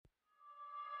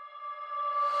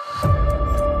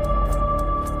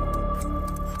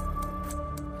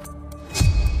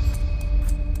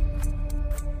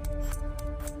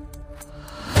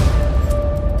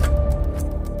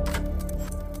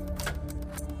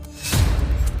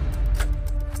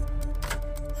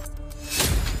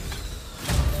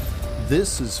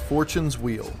This is Fortune's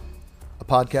Wheel, a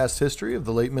podcast history of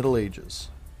the late Middle Ages.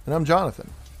 And I'm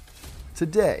Jonathan.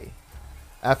 Today,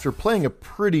 after playing a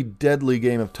pretty deadly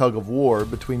game of tug-of-war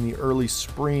between the early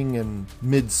spring and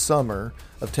midsummer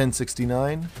of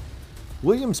 1069,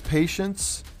 William's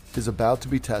patience is about to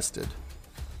be tested.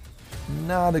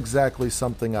 Not exactly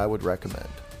something I would recommend.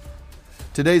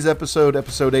 Today's episode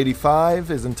 85,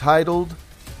 is entitled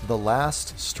The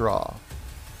Last Straw.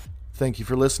 Thank you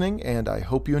for listening, and I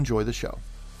hope you enjoy the show.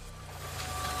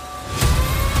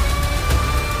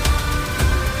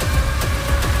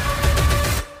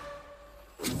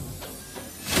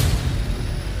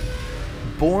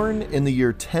 Born in the year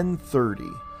 1030,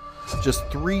 just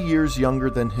 3 years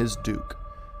younger than his duke,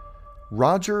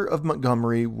 Roger of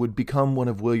Montgomery would become one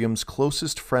of William's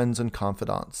closest friends and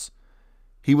confidants.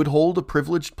 He would hold a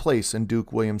privileged place in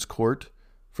Duke William's court,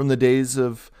 from the days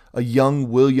of a young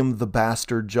William the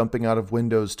Bastard jumping out of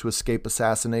windows to escape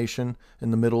assassination in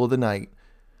the middle of the night,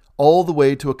 all the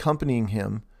way to accompanying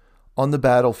him on the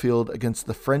battlefield against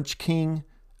the French king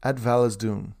at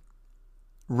Valesdune.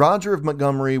 Roger of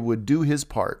Montgomery would do his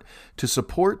part to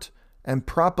support and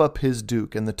prop up his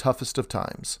duke in the toughest of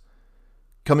times.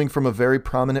 Coming from a very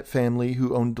prominent family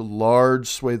who owned large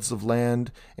swathes of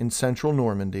land in central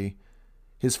Normandy,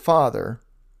 his father,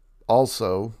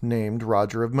 also named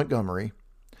Roger of Montgomery,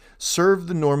 served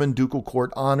the Norman ducal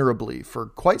court honorably for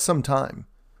quite some time.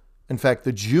 In fact,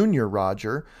 the junior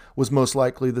Roger was most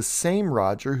likely the same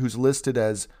Roger who's listed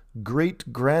as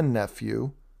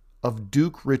great-grandnephew of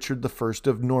Duke Richard I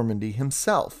of Normandy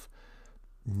himself.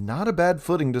 Not a bad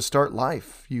footing to start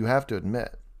life, you have to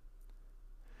admit.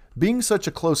 Being such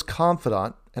a close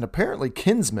confidant and apparently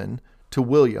kinsman to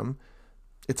William,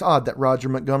 it's odd that Roger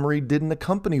Montgomery didn't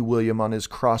accompany William on his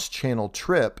cross-channel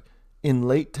trip in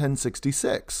late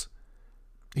 1066.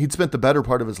 He'd spent the better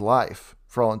part of his life,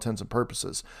 for all intents and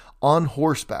purposes, on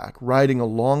horseback, riding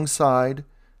alongside,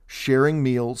 sharing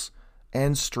meals,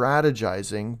 and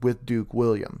strategizing with Duke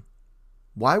William.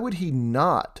 Why would he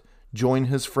not join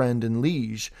his friend in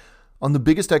Liege on the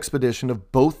biggest expedition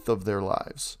of both of their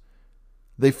lives?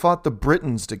 They fought the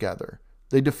Britons together.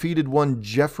 They defeated one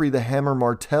Geoffrey the Hammer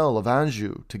Martel of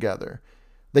Anjou together.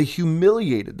 They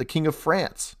humiliated the King of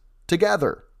France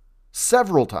together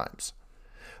several times.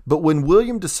 But when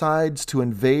William decides to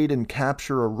invade and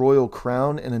capture a royal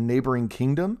crown in a neighboring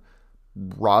kingdom,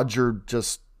 Roger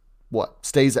just,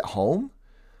 stays at home?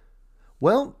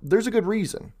 Well, there's a good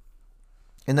reason.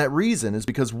 And that reason is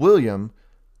because William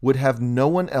would have no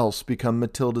one else become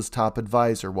Matilda's top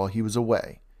advisor while he was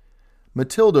away.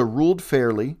 Matilda ruled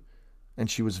fairly, and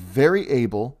she was very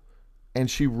able,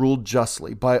 and she ruled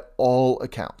justly by all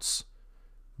accounts.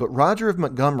 But Roger of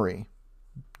Montgomery,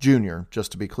 Jr.,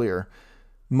 just to be clear,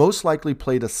 most likely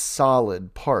played a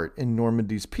solid part in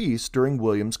Normandy's peace during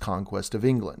William's conquest of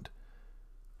England.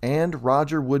 And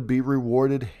Roger would be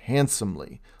rewarded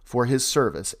handsomely for his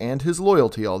service and his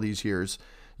loyalty all these years,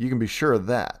 you can be sure of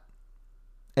that.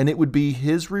 And it would be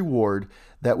his reward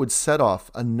that would set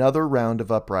off another round of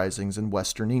uprisings in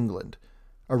western England,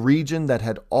 a region that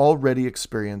had already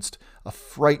experienced a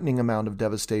frightening amount of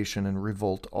devastation and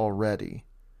revolt already.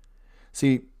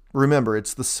 See, remember,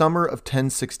 it's the summer of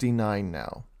 1069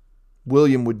 now.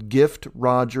 William would gift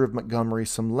Roger of Montgomery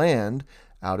some land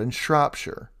out in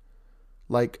Shropshire.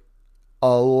 Like,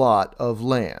 a lot of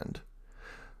land.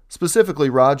 Specifically,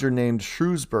 Roger named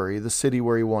Shrewsbury the city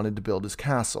where he wanted to build his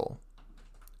castle.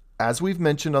 As we've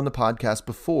mentioned on the podcast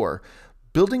before,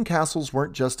 building castles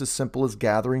weren't just as simple as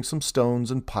gathering some stones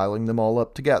and piling them all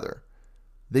up together.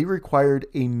 They required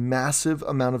a massive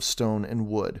amount of stone and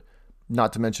wood,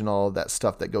 not to mention all of that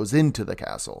stuff that goes into the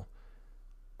castle.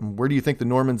 Where do you think the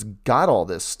Normans got all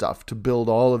this stuff to build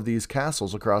all of these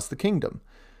castles across the kingdom?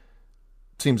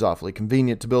 Seems awfully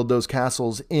convenient to build those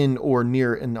castles in or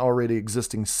near an already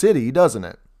existing city, doesn't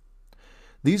it?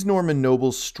 These Norman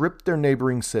nobles stripped their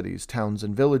neighboring cities, towns,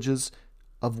 and villages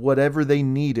of whatever they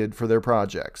needed for their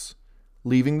projects,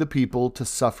 leaving the people to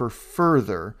suffer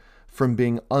further from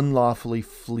being unlawfully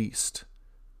fleeced.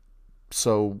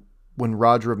 So, when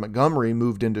Roger of Montgomery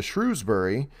moved into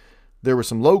Shrewsbury, there were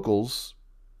some locals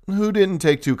who didn't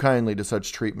take too kindly to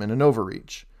such treatment and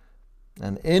overreach.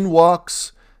 And in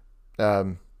walks,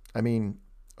 from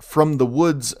the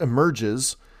woods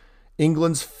emerges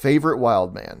England's favorite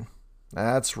wild man.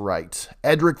 That's right,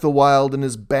 Edric the Wild and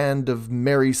his band of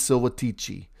merry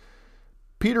Silvatici.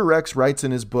 Peter Rex writes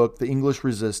in his book, The English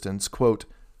Resistance, quote,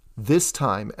 "This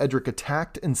time Edric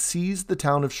attacked and seized the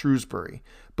town of Shrewsbury,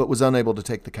 but was unable to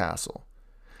take the castle.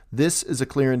 This is a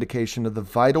clear indication of the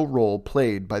vital role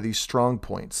played by these strong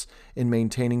points in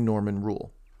maintaining Norman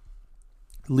rule.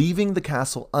 Leaving the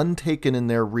castle untaken in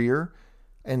their rear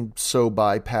and so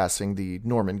bypassing the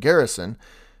Norman garrison,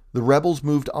 the rebels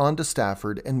moved on to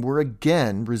Stafford and were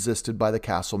again resisted by the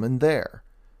castlemen there.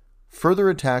 Further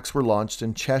attacks were launched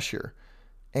in Cheshire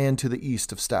and to the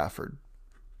east of Stafford."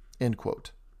 End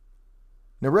quote.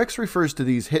 Now, Rex refers to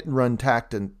these hit-and-run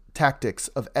tactics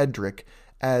of Edric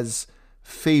as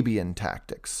Fabian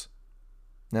tactics.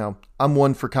 Now, I'm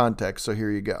one for context, so here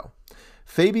you go.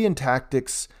 Fabian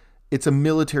tactics, it's a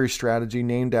military strategy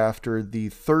named after the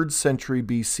 3rd century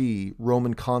BC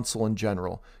Roman consul and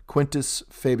general, Quintus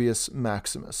Fabius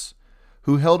Maximus,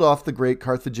 who held off the great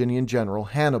Carthaginian general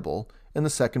Hannibal in the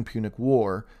Second Punic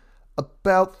War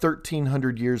about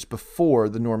 1,300 years before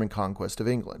the Norman conquest of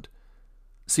England.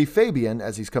 See, Fabian,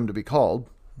 as he's come to be called,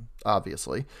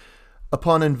 obviously,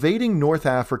 upon invading North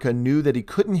Africa, knew that he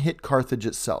couldn't hit Carthage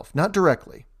itself, not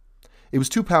directly. It was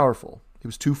too powerful. It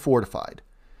was too fortified.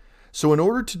 So in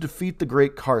order to defeat the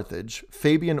great Carthage,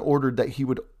 Fabian ordered that he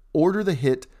would order the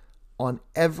hit on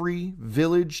every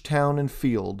village, town, and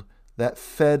field that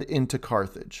fed into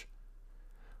Carthage.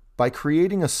 By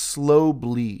creating a slow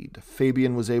bleed,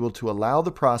 Fabian was able to allow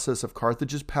the process of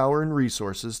Carthage's power and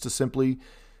resources to simply,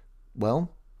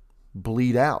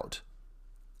 bleed out.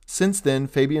 Since then,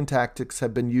 Fabian tactics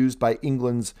have been used by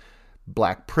England's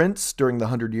Black Prince during the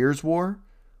 100 Years' War,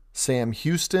 Sam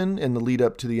Houston in the lead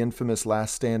up to the infamous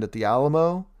Last Stand at the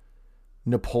Alamo,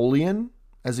 Napoleon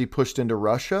as he pushed into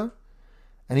Russia,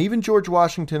 and even George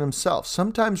Washington himself,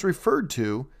 sometimes referred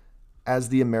to as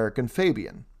the American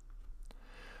Fabian.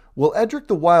 Well, Edric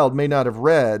the Wild may not have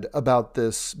read about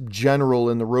this general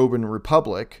in the Roman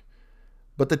Republic,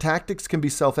 but the tactics can be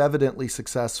self-evidently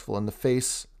successful in the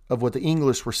face of what the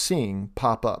English were seeing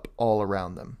pop up all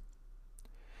around them.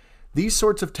 These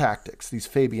sorts of tactics, these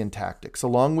Fabian tactics,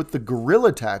 along with the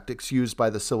guerrilla tactics used by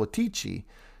the Siletici,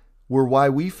 were why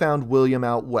we found William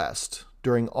out west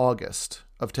during August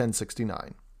of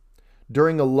 1069.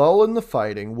 During a lull in the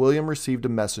fighting, William received a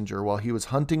messenger while he was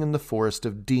hunting in the forest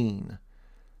of Dean.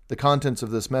 The contents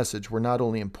of this message were not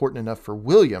only important enough for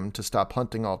William to stop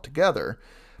hunting altogether,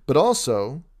 but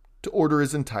also to order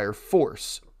his entire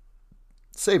force,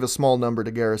 save a small number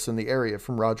to garrison the area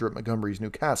from Roger at Montgomery's new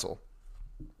castle,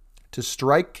 to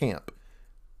strike camp,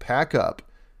 pack up,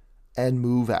 and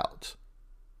move out.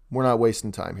 We're not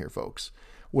wasting time here, folks.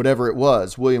 Whatever it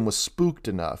was, William was spooked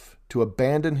enough to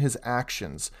abandon his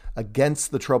actions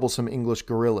against the troublesome English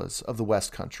guerrillas of the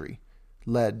West Country,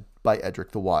 led by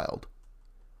Edric the Wild.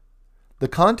 The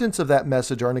contents of that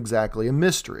message aren't exactly a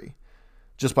mystery.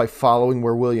 Just by following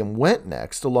where William went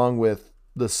next, along with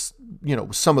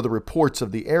some of the reports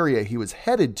of the area he was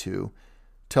headed to,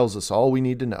 tells us all we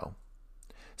need to know.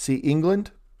 See,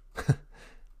 England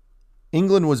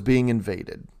was being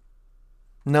invaded.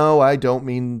 No, I don't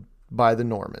mean by the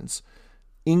Normans.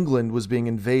 England was being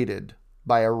invaded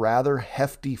by a rather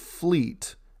hefty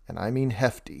fleet, and I mean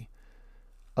hefty,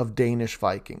 of Danish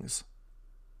Vikings.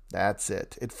 That's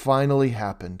it. It finally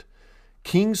happened.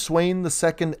 King Sweyn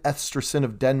II Estridsson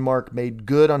of Denmark made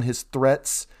good on his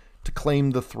threats to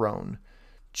claim the throne,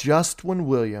 just when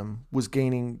William was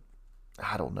gaining,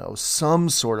 some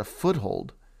sort of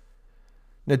foothold.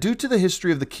 Now, due to the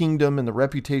history of the kingdom and the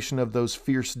reputation of those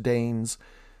fierce Danes,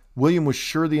 William was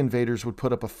sure the invaders would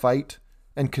put up a fight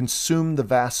and consume the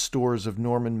vast stores of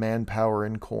Norman manpower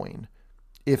and coin,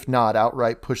 if not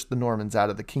outright push the Normans out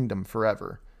of the kingdom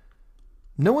forever.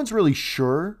 No one's really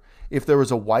sure if there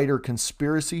was a wider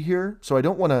conspiracy here, so I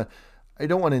don't want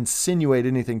to insinuate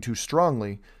anything too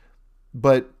strongly,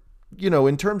 but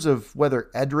in terms of whether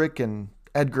Edric and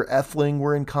Edgar Atheling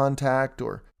were in contact,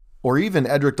 or even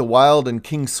Edric the Wild and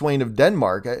King Sweyn of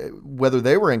Denmark, whether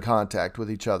they were in contact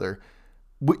with each other,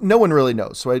 no one really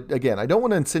knows. So I don't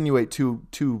want to insinuate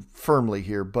too firmly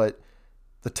here, but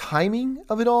the timing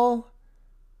of it all,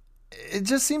 it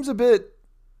just seems a bit,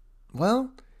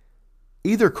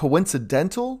 either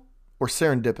coincidental or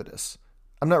serendipitous.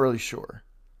 I'm not really sure.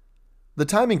 The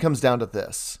timing comes down to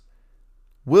this.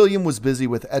 William was busy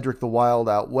with Edric the Wild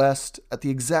out west at the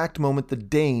exact moment the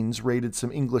Danes raided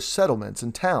some English settlements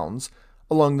and towns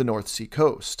along the North Sea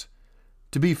coast.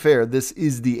 To be fair, this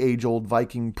is the age-old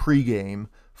Viking pregame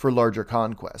for larger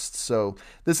conquests, so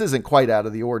this isn't quite out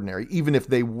of the ordinary. Even if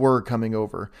they were coming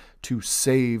over to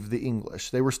save the English,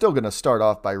 they were still going to start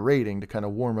off by raiding to kind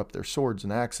of warm up their swords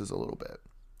and axes a little bit.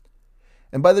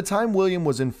 And by the time William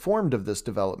was informed of this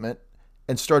development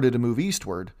and started to move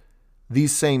eastward,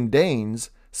 these same Danes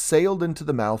sailed into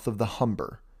the mouth of the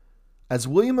Humber. As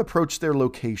William approached their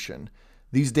location,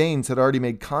 these Danes had already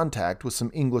made contact with some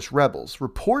English rebels,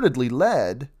 reportedly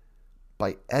led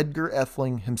by Edgar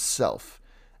Atheling himself,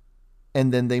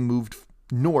 and then they moved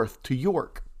north to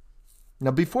York. Now,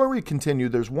 before we continue,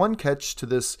 there's one catch to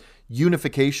this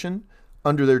unification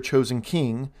under their chosen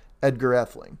king, Edgar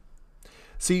Atheling.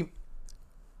 See,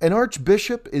 an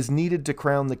archbishop is needed to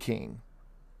crown the king,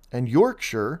 and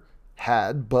Yorkshire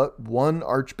had but one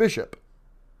archbishop.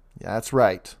 Yeah, that's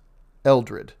right,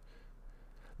 Eldred,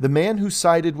 the man who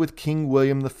sided with King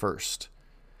William I.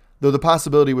 Though the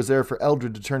possibility was there for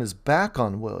Eldred to turn his back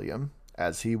on William,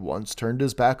 as he once turned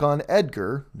his back on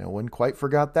Edgar, no one quite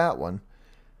forgot that one,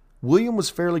 William was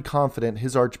fairly confident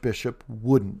his archbishop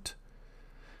wouldn't.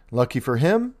 Lucky for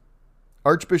him,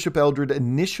 Archbishop Eldred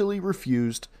initially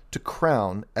refused to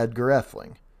crown Edgar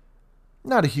Atheling.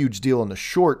 Not a huge deal in the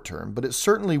short term, but it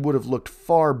certainly would have looked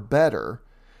far better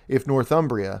if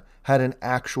Northumbria had an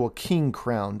actual king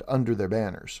crowned under their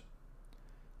banners.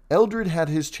 Eldred had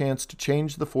his chance to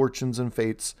change the fortunes and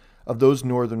fates of those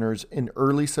northerners in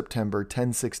early September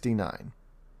 1069.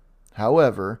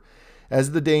 However,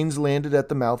 as the Danes landed at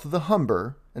the mouth of the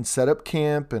Humber and set up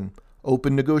camp and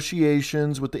opened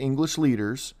negotiations with the English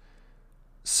leaders,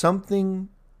 something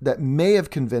that may have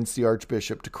convinced the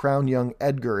archbishop to crown young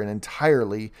Edgar and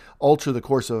entirely alter the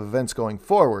course of events going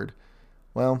forward,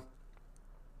 well,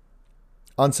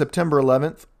 on September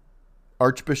 11th,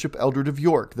 Archbishop Eldred of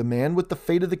York, the man with the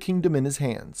fate of the kingdom in his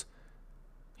hands,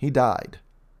 he died,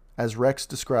 as Rex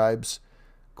describes,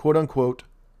 quote-unquote,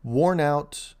 worn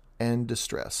out and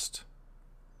distressed.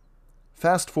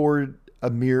 Fast forward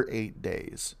a mere 8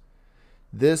 days.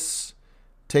 This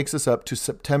takes us up to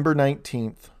September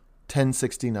 19th,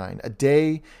 1069, a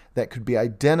day that could be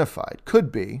identified,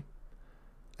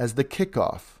 as the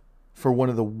kickoff for one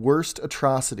of the worst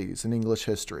atrocities in English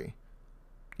history,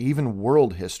 even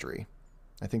world history.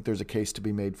 I think there's a case to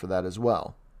be made for that as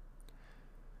well.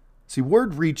 See,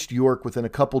 word reached York within a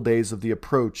couple days of the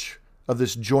approach of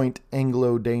this joint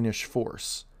Anglo-Danish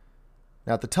force.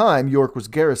 Now, at the time, York was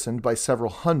garrisoned by several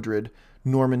hundred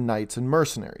Norman knights and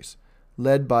mercenaries,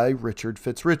 led by Richard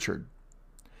FitzRichard.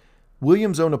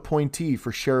 William's own appointee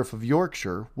for Sheriff of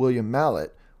Yorkshire, William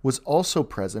Mallet, was also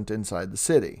present inside the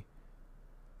city.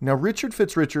 Now, Richard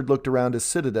FitzRichard looked around his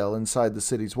citadel inside the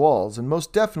city's walls and,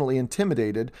 most definitely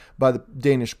intimidated by the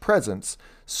Danish presence,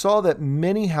 saw that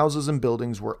many houses and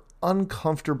buildings were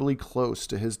uncomfortably close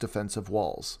to his defensive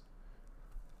walls.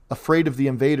 Afraid of the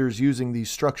invaders using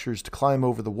these structures to climb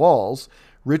over the walls,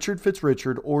 Richard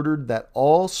FitzRichard ordered that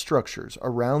all structures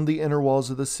around the inner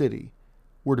walls of the city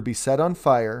were to be set on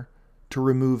fire to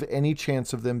remove any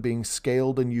chance of them being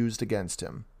scaled and used against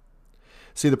him.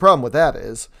 See, the problem with that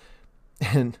is,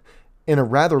 in a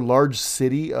rather large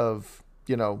city of,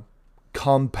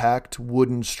 compact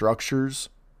wooden structures,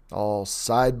 all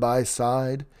side by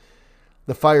side,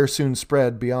 the fire soon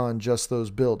spread beyond just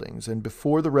those buildings, and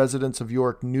before the residents of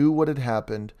York knew what had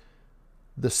happened,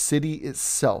 the city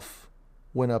itself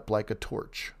went up like a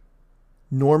torch.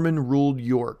 Norman-ruled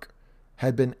York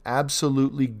had been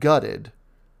absolutely gutted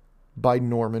by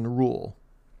Norman rule.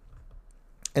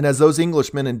 And as those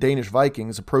Englishmen and Danish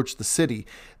Vikings approached the city,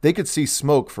 they could see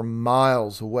smoke from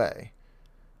miles away.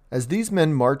 As these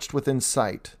men marched within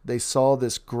sight, they saw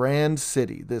this grand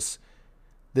city, this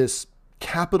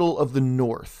capital of the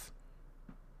north,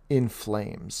 in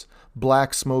flames,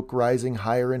 black smoke rising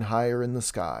higher and higher in the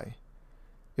sky.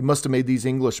 It must have made these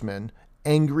Englishmen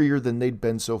angrier than they'd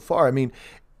been so far. I mean,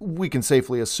 we can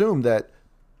safely assume that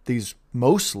these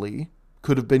mostly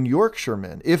could have been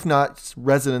Yorkshiremen, if not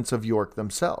residents of York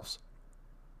themselves.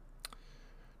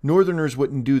 Northerners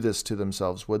wouldn't do this to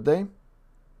themselves, would they?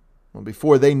 Well,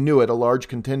 before they knew it, a large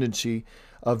contingency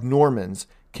of Normans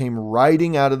came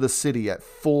riding out of the city at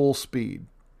full speed,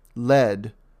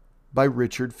 led by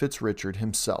Richard FitzRichard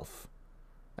himself.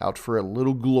 Out for a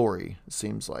little glory, it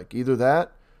seems like. Either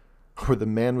that, or the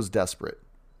man was desperate.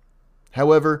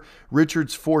 However,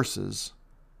 Richard's forces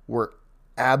were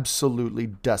absolutely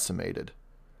decimated.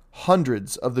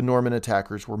 Hundreds of the Norman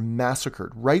attackers were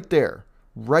massacred right there,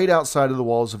 right outside of the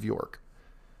walls of York.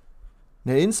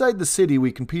 Now, inside the city,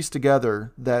 we can piece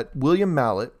together that William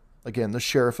Mallet, again, the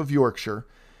Sheriff of Yorkshire,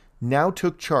 now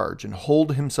took charge and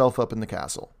holed himself up in the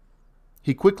castle.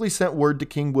 He quickly sent word to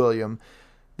King William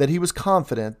that he was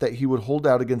confident that he would hold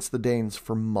out against the Danes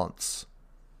for months.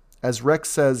 As Rex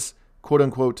says,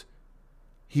 quote-unquote,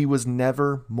 he was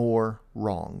never more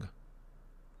wrong.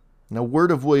 Now, word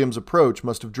of William's approach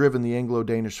must have driven the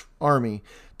Anglo-Danish army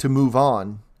to move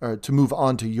on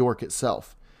to York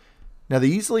itself. Now, they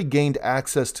easily gained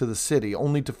access to the city,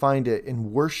 only to find it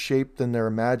in worse shape than their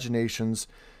imaginations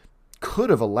could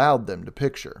have allowed them to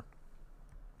picture.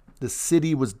 The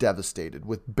city was devastated,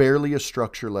 with barely a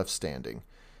structure left standing.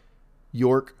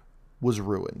 York was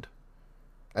ruined.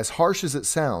 As harsh as it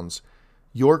sounds,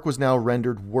 York was now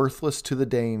rendered worthless to the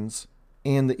Danes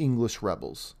and the English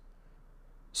rebels.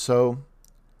 So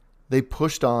they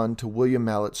pushed on to William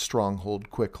Mallet's stronghold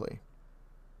quickly.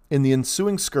 In the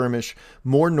ensuing skirmish,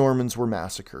 more Normans were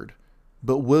massacred,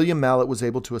 but William Mallet was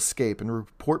able to escape and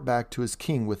report back to his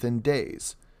king within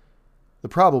days. The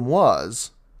problem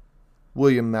was,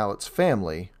 William Mallet's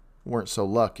family weren't so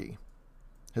lucky.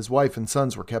 His wife and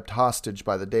sons were kept hostage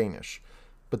by the Danish,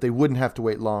 but they wouldn't have to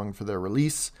wait long for their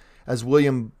release. As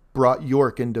William brought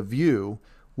York into view,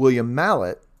 William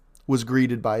Mallet was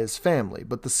greeted by his family,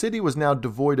 but the city was now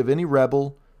devoid of any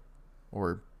rebel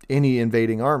or any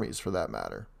invading armies for that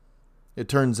matter. It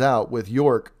turns out, with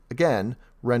York, again,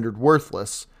 rendered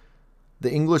worthless,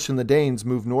 the English and the Danes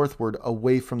moved northward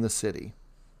away from the city.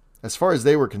 As far as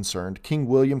they were concerned, King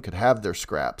William could have their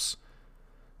scraps.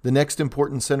 The next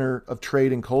important center of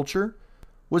trade and culture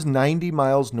was 90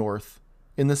 miles north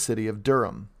in the city of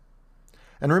Durham.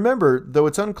 And remember, though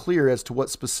it's unclear as to what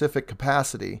specific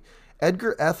capacity,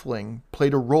 Edgar Atheling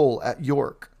played a role at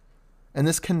York. And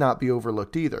this cannot be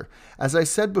overlooked either. As I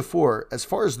said before, as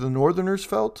far as the Northerners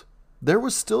felt, there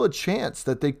was still a chance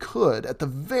that they could, at the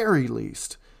very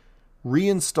least,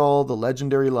 reinstall the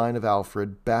legendary line of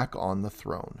Alfred back on the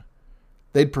throne.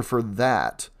 They'd prefer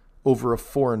that over a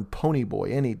foreign pony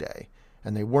boy any day,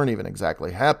 and they weren't even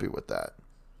exactly happy with that.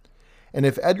 And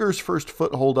if Edgar's first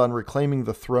foothold on reclaiming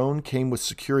the throne came with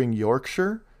securing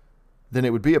Yorkshire, then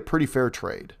it would be a pretty fair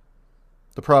trade.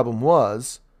 The problem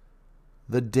was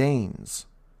the Danes.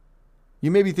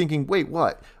 You may be thinking, wait,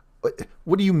 what?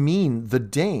 What do you mean, the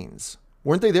Danes?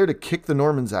 Weren't they there to kick the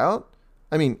Normans out?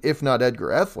 I mean, if not Edgar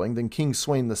Atheling, then King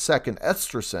Sweyn II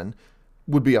Esterson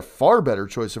would be a far better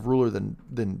choice of ruler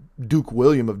than Duke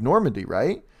William of Normandy,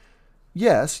 right?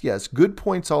 Yes, good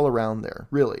points all around there,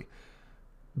 really.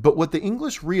 But what the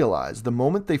English realized the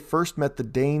moment they first met the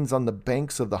Danes on the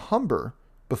banks of the Humber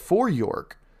before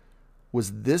York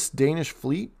was this Danish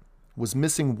fleet was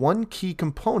missing one key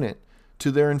component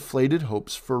to their inflated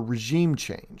hopes for regime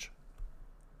change.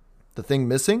 The thing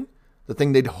missing, the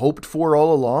thing they'd hoped for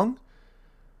all along,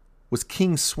 was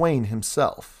King Sweyn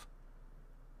himself.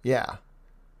 Yeah.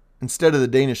 Instead of the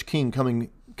Danish king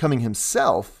coming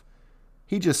himself,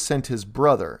 he just sent his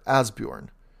brother, Asbjorn,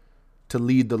 to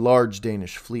lead the large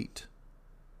Danish fleet.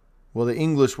 Well, the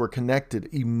English were connected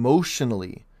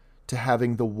emotionally to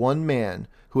having the one man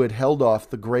who had held off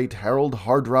the great Harald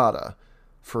Hardrada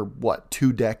for,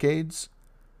 2 decades?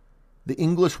 The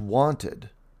English wanted,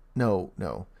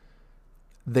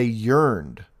 they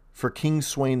yearned for King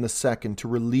Sweyn II to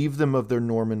relieve them of their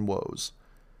Norman woes.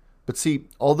 But see,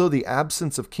 although the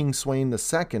absence of King Sweyn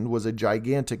II was a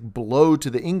gigantic blow to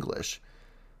the English,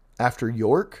 after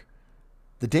York,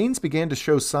 the Danes began to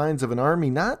show signs of an army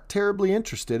not terribly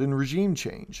interested in regime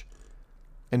change.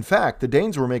 In fact, the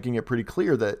Danes were making it pretty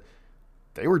clear that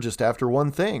they were just after one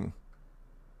thing: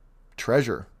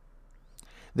 treasure.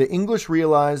 The English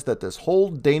realized that this whole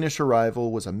Danish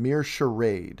arrival was a mere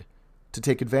charade to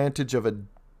take advantage of a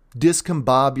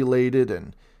discombobulated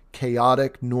and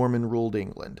chaotic Norman-ruled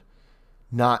England,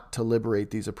 not to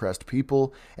liberate these oppressed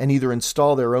people and either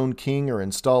install their own king or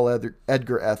install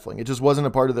Edgar Atheling. It just wasn't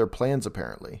a part of their plans,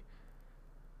 apparently.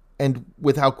 And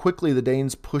with how quickly the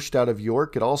Danes pushed out of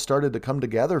York, it all started to come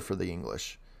together for the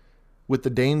English. With the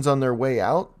Danes on their way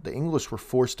out, the English were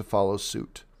forced to follow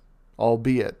suit,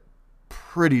 albeit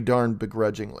pretty darn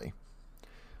begrudgingly.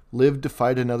 Lived to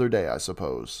fight another day, I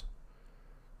suppose.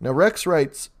 Now Rex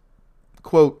writes,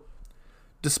 quote,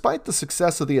 "Despite the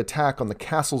success of the attack on the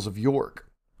castles of York,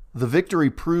 the victory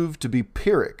proved to be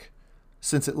Pyrrhic,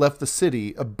 since it left the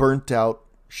city a burnt-out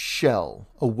shell,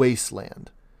 a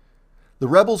wasteland. The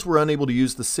rebels were unable to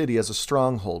use the city as a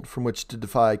stronghold from which to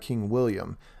defy King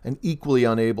William, and equally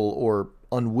unable or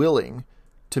unwilling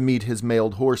to meet his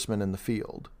mailed horsemen in the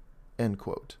field." End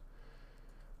quote.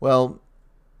 Well,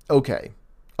 okay,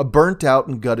 a burnt-out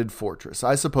and gutted fortress.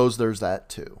 I suppose there's that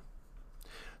too.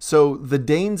 So the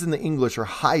Danes and the English are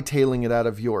hightailing it out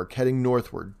of York, heading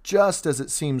northward, just as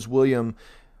it seems William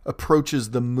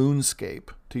approaches the moonscape,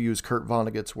 to use Kurt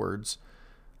Vonnegut's words.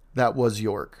 That was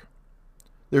York.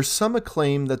 There's some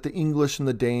acclaim that the English and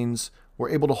the Danes were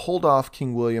able to hold off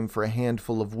King William for a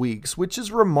handful of weeks, which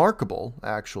is remarkable,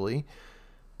 actually.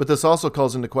 But this also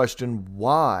calls into question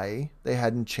why they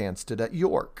hadn't chanced it at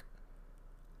York.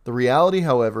 The reality,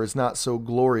 however, is not so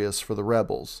glorious for the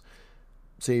rebels.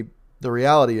 See, the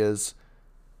reality is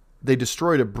they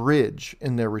destroyed a bridge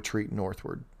in their retreat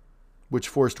northward, which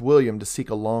forced William to seek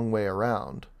a long way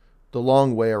around. The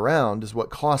long way around is what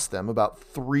cost them about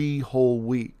 3 whole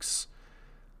weeks.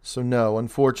 So no,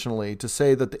 unfortunately, to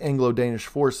say that the Anglo-Danish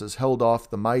forces held off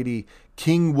the mighty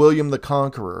King William the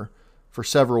Conqueror for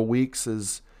several weeks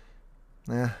is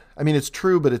It's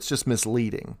true, but it's just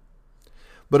misleading.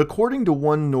 But according to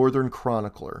one northern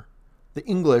chronicler, the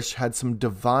English had some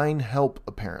divine help,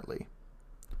 apparently.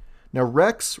 Now,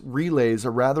 Rex relays a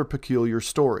rather peculiar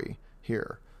story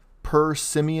here, per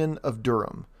Simeon of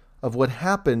Durham, of what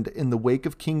happened in the wake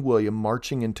of King William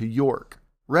marching into York.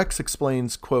 Rex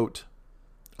explains, quote,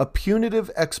 "A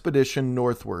punitive expedition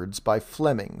northwards by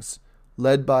Flemings,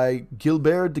 led by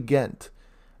Gilbert de Ghent,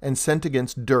 and sent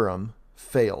against Durham,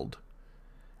 failed.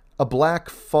 A black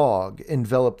fog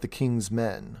enveloped the king's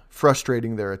men,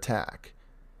 frustrating their attack.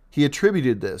 He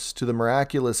attributed this to the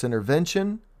miraculous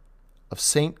intervention of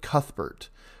St. Cuthbert,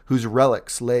 whose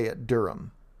relics lay at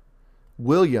Durham.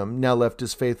 William now left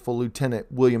his faithful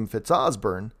lieutenant William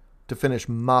Fitzosborne to finish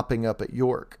mopping up at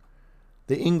York.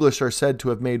 The English are said to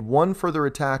have made one further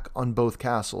attack on both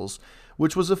castles,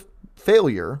 which was a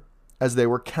failure as they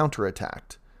were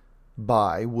counterattacked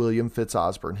by William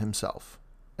Fitzosborne himself."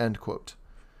 End quote.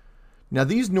 Now,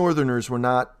 these northerners were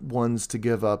not ones to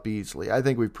give up easily. I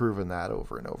think we've proven that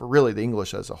over and over. Really, the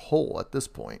English as a whole at this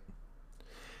point.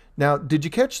 Now, did you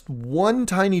catch one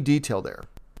tiny detail there?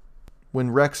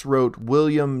 When Rex wrote,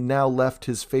 William now left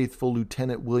his faithful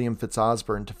Lieutenant William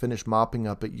Fitzosborne to finish mopping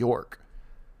up at York.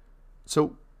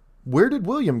 So, where did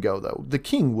William go, though? The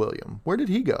King William. Where did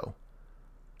he go?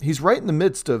 He's right in the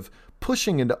midst of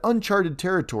pushing into uncharted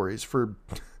territories for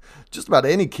just about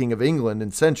any king of England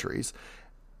in centuries.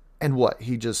 And what,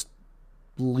 he just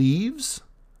leaves?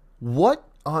 What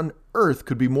on earth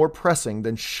could be more pressing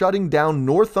than shutting down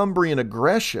Northumbrian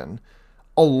aggression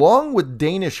along with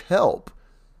Danish help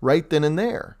right then and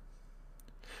there?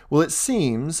 Well, it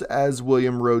seems as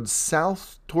William rode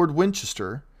south toward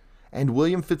Winchester and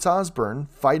William Fitzosborne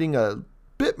fighting a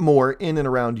bit more in and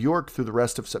around York through the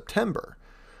rest of September,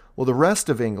 well, the rest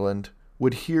of England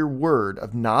would hear word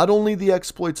of not only the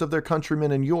exploits of their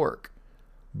countrymen in York,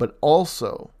 but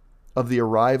also of the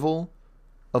arrival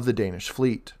of the Danish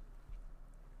fleet.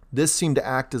 This seemed to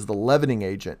act as the leavening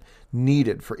agent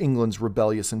needed for England's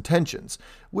rebellious intentions,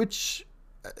 which,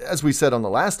 as we said on the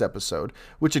last episode,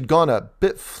 which had gone a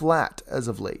bit flat as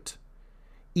of late.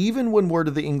 Even when word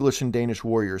of the English and Danish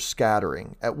warriors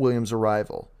scattering at William's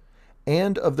arrival,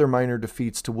 and of their minor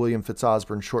defeats to William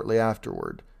Fitzosborne shortly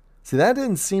afterward, that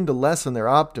didn't seem to lessen their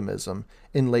optimism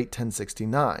in late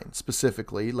 1069,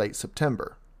 specifically late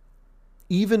September.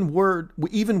 Even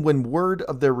when word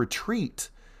of their retreat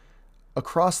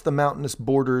across the mountainous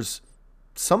borders,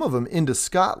 some of them into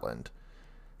Scotland,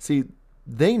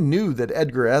 they knew that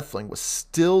Edgar Atheling was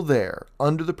still there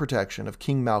under the protection of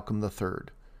King Malcolm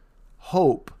III.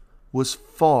 Hope was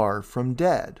far from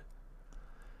dead.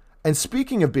 And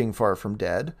speaking of being far from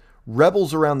dead,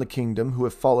 rebels around the kingdom who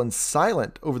have fallen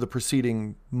silent over the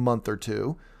preceding month or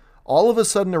two all of a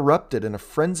sudden erupted in a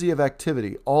frenzy of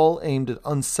activity, all aimed at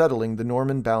unsettling the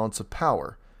Norman balance of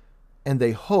power, and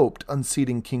they hoped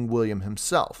unseating King William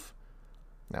himself.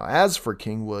 Now, as for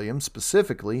King William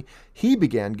specifically, he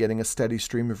began getting a steady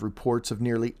stream of reports of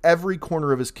nearly every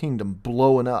corner of his kingdom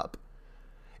blowing up.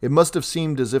 It must have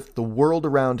seemed as if the world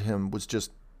around him was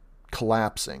just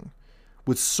collapsing,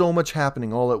 with so much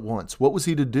happening all at once. What was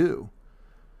he to do?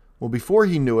 Well, before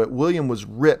he knew it, William was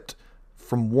ripped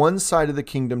from one side of the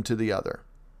kingdom to the other.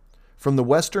 From the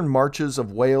western marches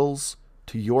of Wales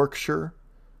to Yorkshire,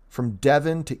 from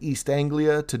Devon to East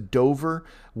Anglia to Dover,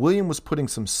 William was putting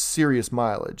some serious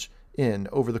mileage in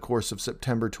over the course of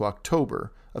September to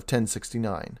October of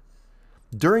 1069.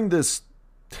 During this,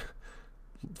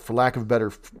 for lack of a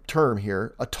better term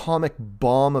here, atomic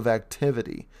bomb of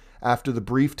activity after the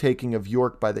brief taking of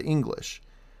York by the English,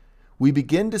 we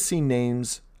begin to see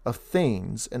names of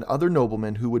thanes and other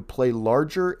noblemen who would play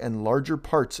larger and larger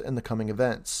parts in the coming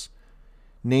events.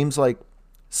 Names like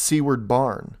Seward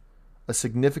Barn, a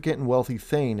significant and wealthy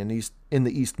thane in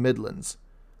the East Midlands,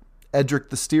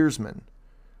 Edric the Steersman,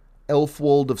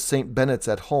 Elfwold of St. Benet's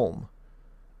at Holme,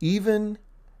 even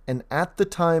an at the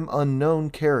time unknown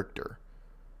character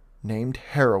named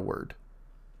Hereward.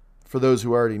 For those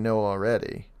who already know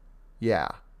already, yeah,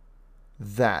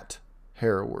 that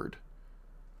Hereward.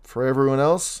 For everyone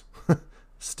else,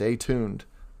 stay tuned.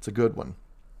 It's a good one.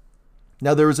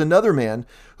 Now, there was another man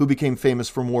who became famous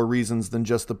for more reasons than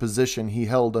just the position he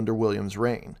held under William's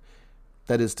reign.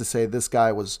 That is to say, this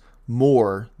guy was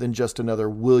more than just another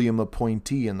William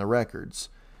appointee in the records.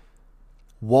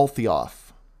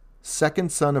 Waltheof,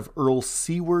 second son of Earl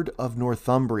Seward of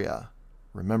Northumbria.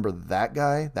 Remember that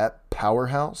guy? That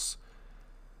powerhouse?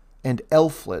 And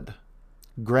Elfled,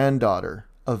 granddaughter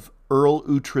of Earl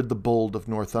Uhtred the Bold of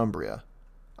Northumbria.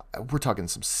 We're talking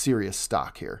some serious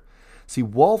stock here. See,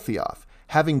 Waltheof,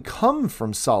 having come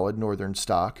from solid northern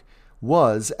stock,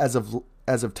 was, as of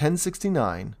as of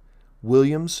 1069,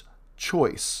 William's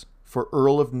choice for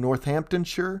Earl of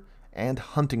Northamptonshire and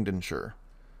Huntingdonshire,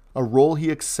 a role he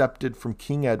accepted from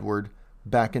King Edward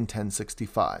back in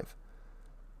 1065.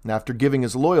 And after giving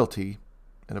his loyalty,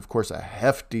 and of course a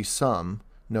hefty sum,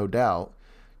 no doubt,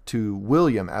 to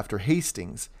William after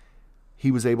Hastings,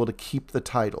 he was able to keep the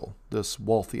title, this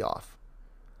Waltheof.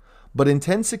 But in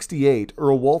 1068,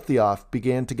 Earl Waltheof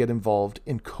began to get involved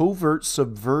in covert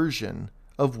subversion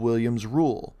of William's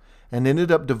rule and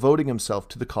ended up devoting himself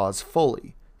to the cause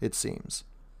fully, it seems.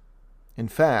 In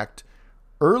fact,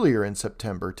 earlier in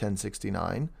September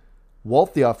 1069,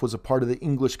 Waltheof was a part of the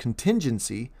English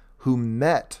contingency who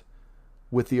met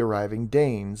with the arriving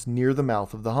Danes near the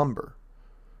mouth of the Humber.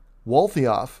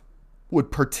 Waltheof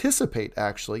would participate,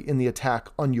 actually, in the attack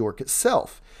on York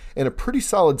itself, and a pretty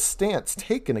solid stance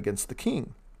taken against the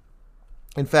king.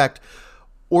 In fact,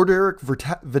 Orderic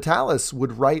Vitalis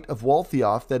would write of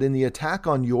Waltheof that in the attack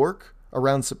on York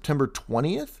around September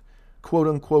 20th,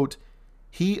 quote-unquote,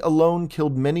 he alone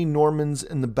killed many Normans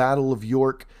in the Battle of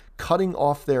York, cutting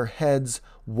off their heads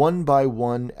one by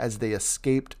one as they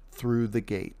escaped through the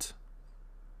gate.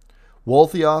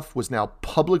 Waltheof was now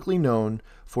publicly known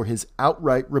for his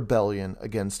outright rebellion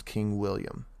against King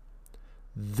William.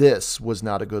 This was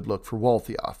not a good look for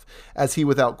Waltheof, as he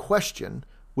without question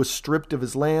was stripped of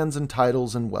his lands and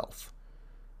titles and wealth.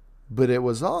 But it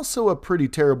was also a pretty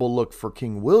terrible look for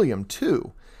King William,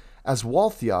 too, as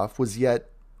Waltheof was yet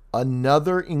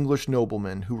another English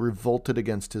nobleman who revolted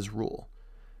against his rule.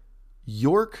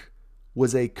 York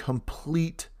was a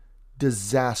complete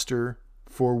disaster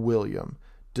for William,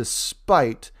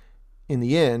 despite, in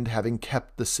the end, having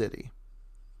kept the city.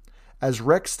 As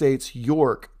Rex states,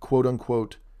 York,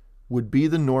 quote-unquote, would be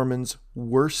the Normans'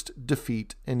 worst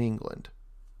defeat in England.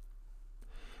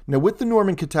 Now, with the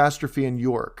Norman catastrophe in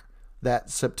York that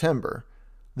September,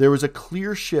 there was a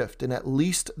clear shift in at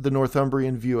least the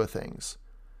Northumbrian view of things.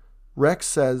 Rex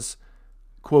says,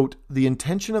 quote, the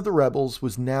intention of the rebels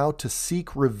was now to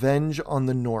seek revenge on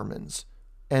the Normans,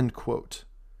 end quote.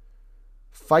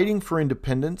 Fighting for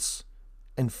independence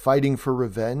and fighting for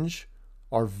revenge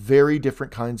are very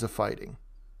different kinds of fighting.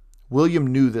 William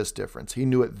knew this difference. He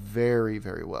knew it very,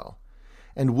 very well.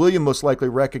 And William most likely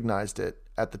recognized it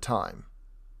at the time.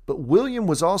 But William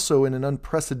was also in an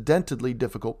unprecedentedly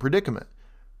difficult predicament,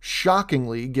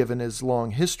 shockingly given his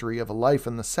long history of a life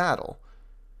in the saddle.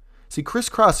 See,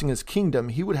 crisscrossing his kingdom,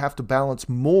 he would have to balance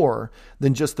more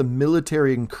than just the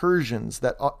military incursions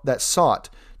that sought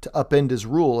to upend his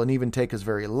rule and even take his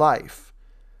very life.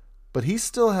 But he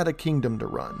still had a kingdom to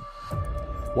run.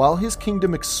 While his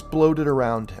kingdom exploded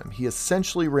around him, he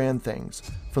essentially ran things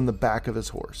from the back of his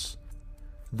horse.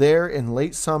 There, in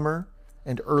late summer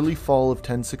and early fall of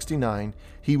 1069,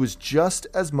 he was just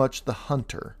as much the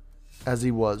hunter as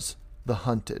he was the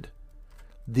hunted.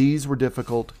 These were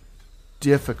difficult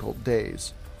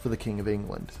days for the King of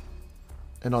England.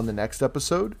 And on the next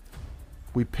episode,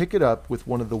 we pick it up with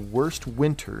one of the worst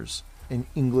winters in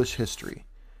English history.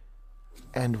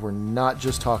 And we're not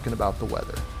just talking about the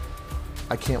weather.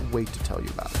 I can't wait to tell you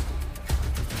about it.